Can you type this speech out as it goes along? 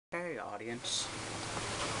audience.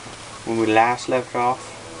 When we last left off,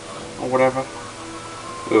 or whatever,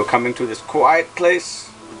 we were coming to this quiet place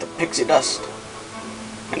with the pixie dust.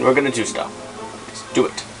 And we're gonna do stuff. Just do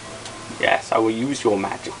it. Yes, I will use your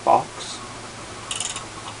magic box.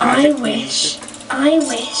 I wish.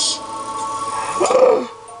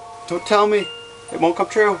 Don't tell me. It won't come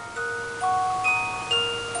true.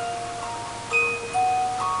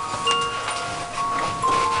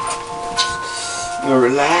 Now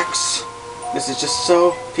relax. This is just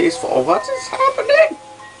so peaceful. What is happening?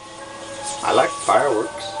 I like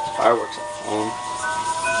fireworks. Fireworks are fun.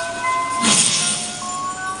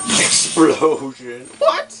 Explosion.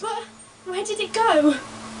 What? But where did it go?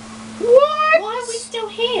 What? Why are we still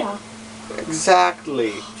here?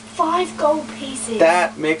 Exactly. 5 gold pieces.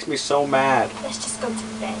 That makes me so mad. Let's just go to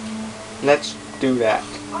bed. Let's do that.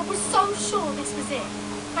 I was so sure this was it.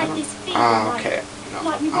 I had this feeling okay.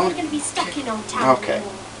 like we weren't going to be stuck in Old Town Okay.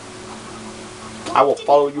 anymore. I will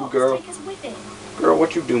follow you, girl. Take us with it? Girl,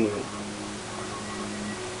 what you doing?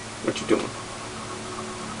 What you doing?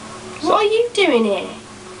 What are you doing here?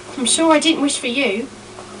 I'm sure I didn't wish for you.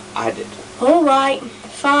 I did. Alright,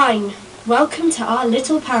 fine. Welcome to our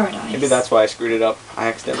little paradise. Maybe that's why I screwed it up. I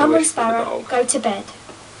accidentally Come on, wished for the Sparrow. dog. Go to bed.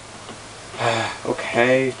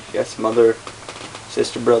 Okay. Yes, mother,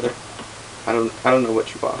 sister, brother. I don't know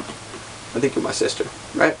what you are. I think you're my sister.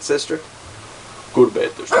 Right, sister? Go to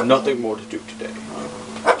bed. There's nothing more to do today.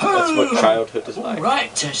 That's what childhood is like. All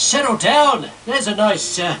right, settle down. There's a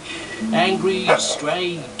nice, angry,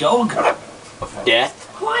 stray dog. Death?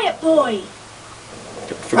 Quiet, boy.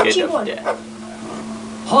 Forget What do you of want? death.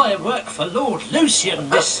 I work for Lord Lucian,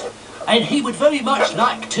 miss, and he would very much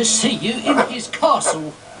like to see you in his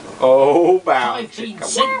castle. Oh, bow. I've been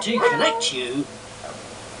sent to collect you.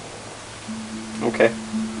 Okay.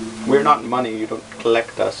 We're not money. You don't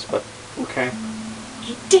collect us, but okay.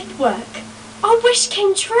 It did work. Our wish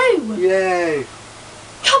came true. Yay.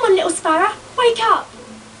 Come on, little Sparrow. Wake up.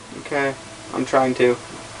 Okay. I'm trying to.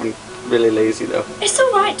 I'm really lazy though. It's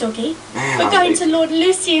alright, doggy. Man, We're I'm going lazy. to Lord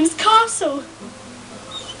Lucian's castle.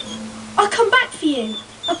 I'll come back for you.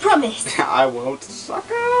 I promise. I won't,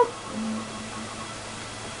 sucker.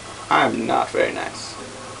 I'm not very nice.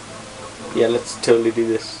 Yeah, let's totally do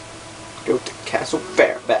this. Go to Castle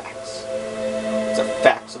Fairfax. It's a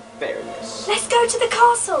facts of fairness. Let's go to the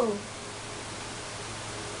castle.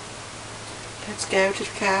 Let's go to the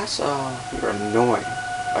castle. You're annoying.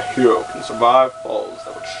 A hero can survive falls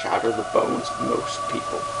that would shatter the bones of most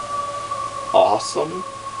people. Awesome.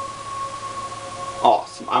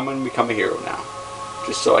 Awesome. I'm gonna become a hero now.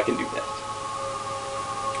 Just so I can do that.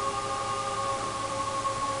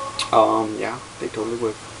 Yeah, they totally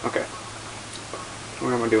would. Okay.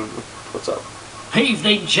 What am I doing? What's up?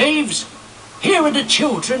 Evening, Jeeves. Here are the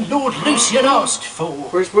children Lord Lucian asked for.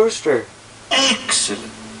 Where's Wooster?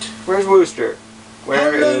 Excellent. Where's Wooster?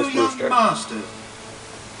 Where Hello, is young Wooster? master.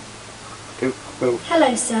 Who?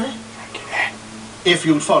 Hello, sir. If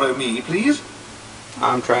you'll follow me, please.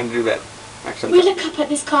 I'm trying to do that. Actually, We look up at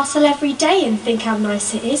this castle every day and think how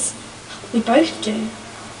nice it is. We both do.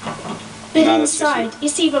 But No, that's just inside,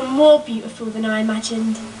 it's even more beautiful than I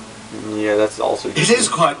imagined. yeah, that's also. It is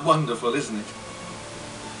quite wonderful, isn't it?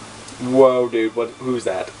 Whoa, dude! Who's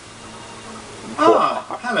that? Ah,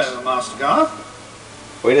 hello, Master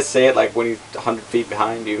Garth. Way to say it like when he's 100 feet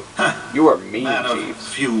behind you. You are mean, Man of Jeeves.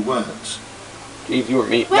 few words. Jeeves, you were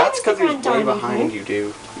mean. Where That's is the because he was way Grand Dining behind Hall? you,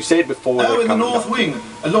 dude. You said it before. Oh, they're in the coming North up. Wing.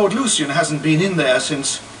 Lord Lucian hasn't been in there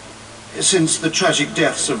since the tragic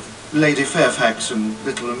deaths of Lady Fairfax and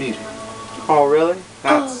little Amelia. Oh, really?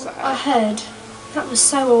 That's I sad. heard. That was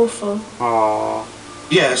so awful. Oh,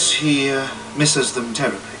 Yes, he misses them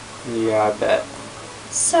terribly. yeah, I bet.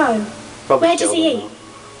 So, Probably where does killed he him, eat?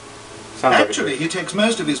 though. Sounds Actually, like he takes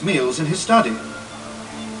most of his meals in his study.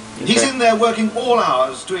 a He's Okay. in there working all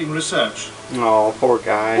hours doing research. Oh, poor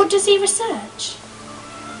guy. What does he research?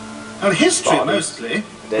 And history, Bodies. mostly.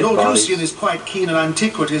 Dead Lord bodies. Lucian is quite keen on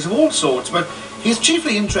antiquities of all sorts, but he's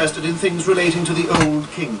chiefly interested in things relating to the Old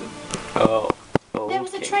Kingdom. Oh. There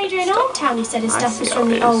was a okay. trader in Old Town who said his I stuff see was how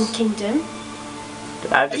from it the is. Old Kingdom.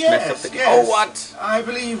 Did I just mess up Yes, the... yes. Oh, what? I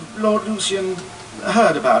believe Lord Lucian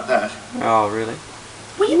heard about that. Oh, really?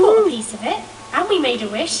 We bought a piece of it, and we made a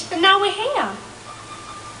wish, and now we're here.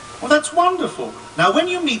 Well, that's wonderful. Now, when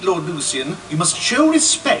you meet Lord Lucian, you must show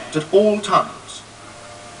respect at all times.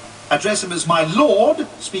 Address him as my lord,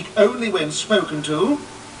 speak only when spoken to,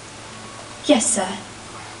 Yes, sir.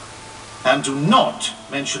 and do not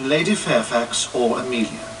mention Lady Fairfax or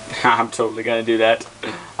Amelia. I'm totally gonna do that.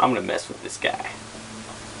 I'm gonna mess with this guy.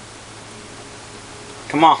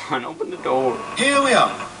 Come on, open the door. Here we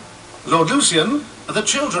are. Lord Lucian, The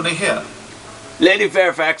children are here. Lady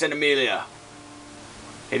Fairfax and Amelia.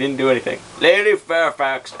 He didn't do anything. Lady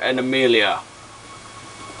Fairfax and Amelia.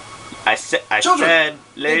 I said,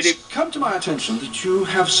 Lady. It's come to my attention that you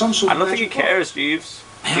have some sort I of don't think he magic cares, Jeeves.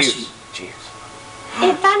 May I see? Jeeves. Jeeves.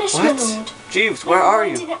 It vanished, my What? lord. Jeeves, where are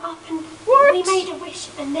We you? did it up and What? we made a wish,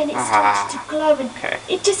 and then it started to glow, and Okay.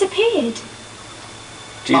 it disappeared.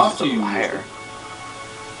 Jeeves is After a you liar.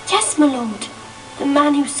 Yes, my lord. The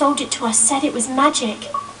man who sold it to us said it was magic.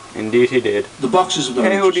 Indeed, he did. The boxes of no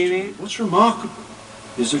Hey, interest to Houdini. me. What's remarkable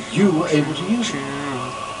is that you were able to use it.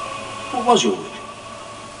 What was your wish?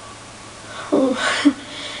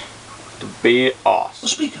 To be Well, awesome.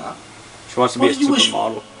 speak up. She wants to be What a did you wish for?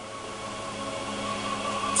 supermodel.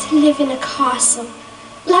 To live in a castle,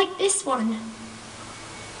 like this one.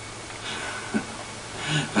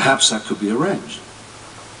 Perhaps that could be arranged.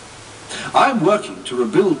 I'm working to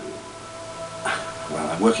rebuild... Well,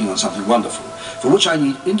 I'm working on something wonderful, for which I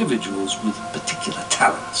need individuals with particular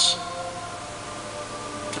talents.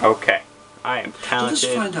 Okay. I am Let us talented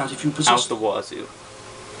find out if you out possess the them. wazoo.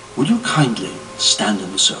 Will you kindly stand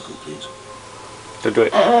in the circle, please? Don't do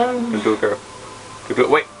it. Don't do it, girl. Don't do it.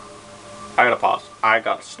 Wait. I gotta pause. I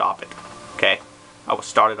gotta stop it. Okay? I will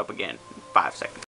start it up again in 5 seconds.